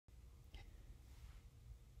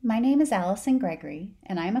My name is Allison Gregory,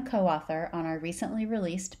 and I'm a co-author on our recently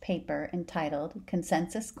released paper entitled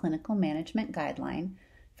Consensus Clinical Management Guideline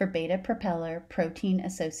for Beta-Propeller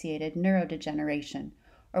Protein-Associated Neurodegeneration,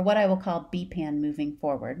 or what I will call BPAN moving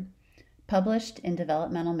forward, published in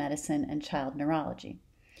Developmental Medicine and Child Neurology.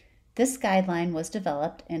 This guideline was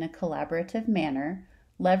developed in a collaborative manner,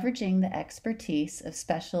 leveraging the expertise of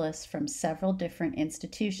specialists from several different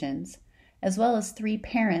institutions, as well as 3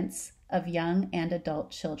 parents of young and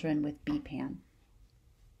adult children with BPAN.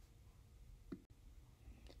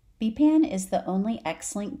 BPAN is the only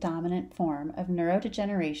X-linked dominant form of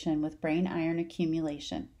neurodegeneration with brain iron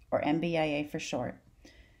accumulation, or MBIA for short.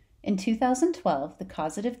 In 2012, the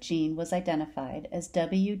causative gene was identified as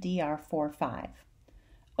WDR45.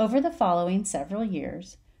 Over the following several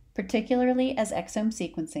years, particularly as exome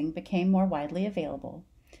sequencing became more widely available,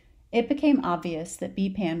 it became obvious that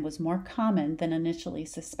BPAN was more common than initially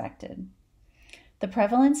suspected. The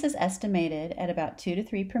prevalence is estimated at about 2 to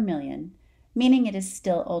 3 per million, meaning it is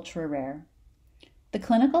still ultra-rare. The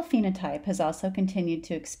clinical phenotype has also continued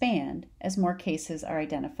to expand as more cases are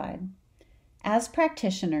identified. As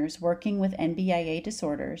practitioners working with NBIA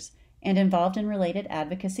disorders and involved in related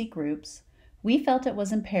advocacy groups, we felt it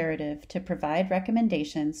was imperative to provide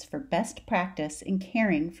recommendations for best practice in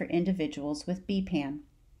caring for individuals with BPAN.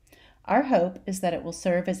 Our hope is that it will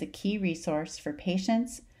serve as a key resource for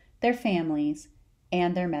patients, their families,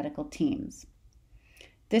 and their medical teams.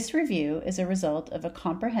 This review is a result of a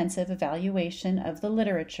comprehensive evaluation of the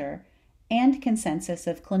literature and consensus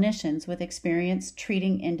of clinicians with experience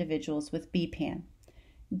treating individuals with BPAN.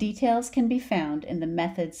 Details can be found in the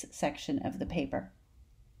methods section of the paper.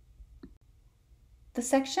 The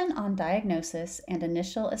section on diagnosis and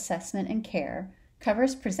initial assessment and care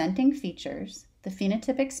covers presenting features, the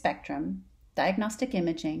phenotypic spectrum, diagnostic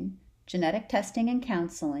imaging, genetic testing and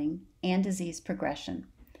counseling, and disease progression.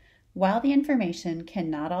 While the information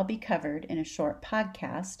cannot all be covered in a short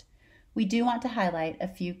podcast, we do want to highlight a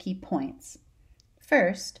few key points.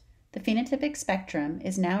 First, the phenotypic spectrum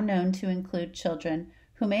is now known to include children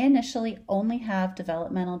who may initially only have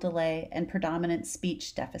developmental delay and predominant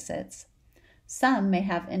speech deficits. Some may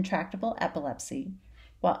have intractable epilepsy,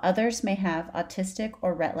 while others may have autistic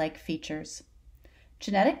or Rett-like features.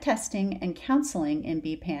 Genetic testing and counseling in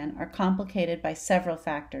BPAN are complicated by several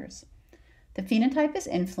factors. The phenotype is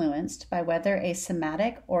influenced by whether a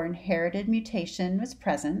somatic or inherited mutation was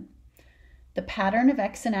present, the pattern of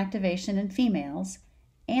X inactivation in females,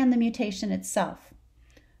 and the mutation itself.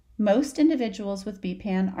 Most individuals with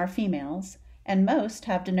BPAN are females, and most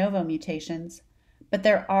have de novo mutations, but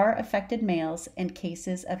there are affected males and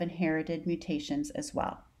cases of inherited mutations as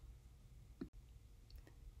well.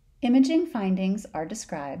 Imaging findings are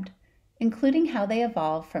described, including how they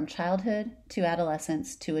evolve from childhood to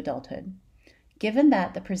adolescence to adulthood. Given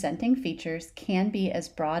that the presenting features can be as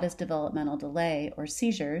broad as developmental delay or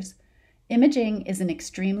seizures, imaging is an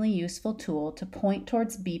extremely useful tool to point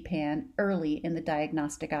towards BPAN early in the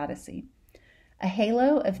diagnostic odyssey. A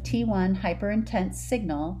halo of T1 hyperintense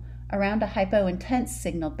signal around a hypointense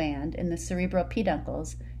signal band in the cerebral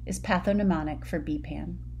peduncles is pathognomonic for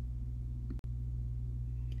BPAN.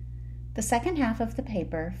 The second half of the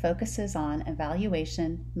paper focuses on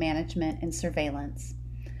evaluation, management, and surveillance.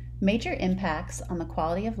 Major impacts on the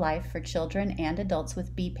quality of life for children and adults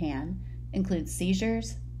with BPAN include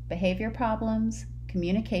seizures, behavior problems,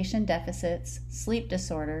 communication deficits, sleep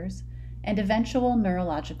disorders, and eventual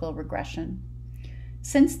neurological regression.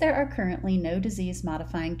 Since there are currently no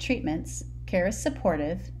disease-modifying treatments, care is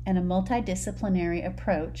supportive and a multidisciplinary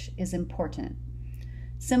approach is important.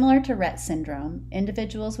 Similar to Rett syndrome,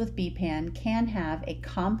 individuals with BPAN can have a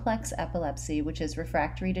complex epilepsy which is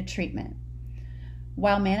refractory to treatment.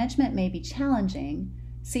 While management may be challenging,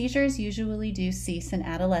 seizures usually do cease in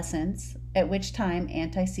adolescence, at which time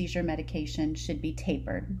anti-seizure medication should be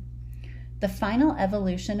tapered. The final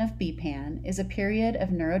evolution of BPAN is a period of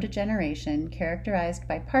neurodegeneration characterized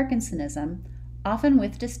by Parkinsonism, often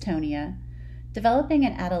with dystonia, developing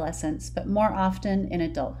in adolescence but more often in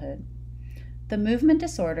adulthood. The movement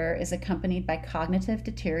disorder is accompanied by cognitive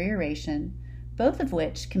deterioration, both of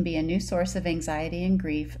which can be a new source of anxiety and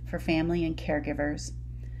grief for family and caregivers.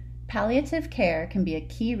 Palliative care can be a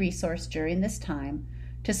key resource during this time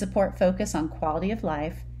to support focus on quality of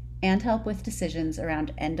life and help with decisions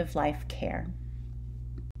around end-of-life care.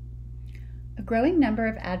 A growing number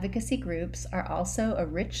of advocacy groups are also a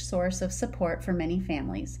rich source of support for many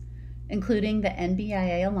families, including the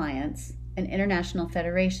NBIA Alliance, an international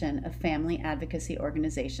federation of family advocacy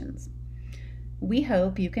organizations. We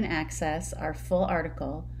hope you can access our full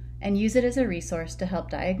article and use it as a resource to help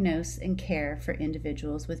diagnose and care for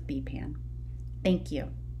individuals with BPAN. Thank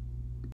you.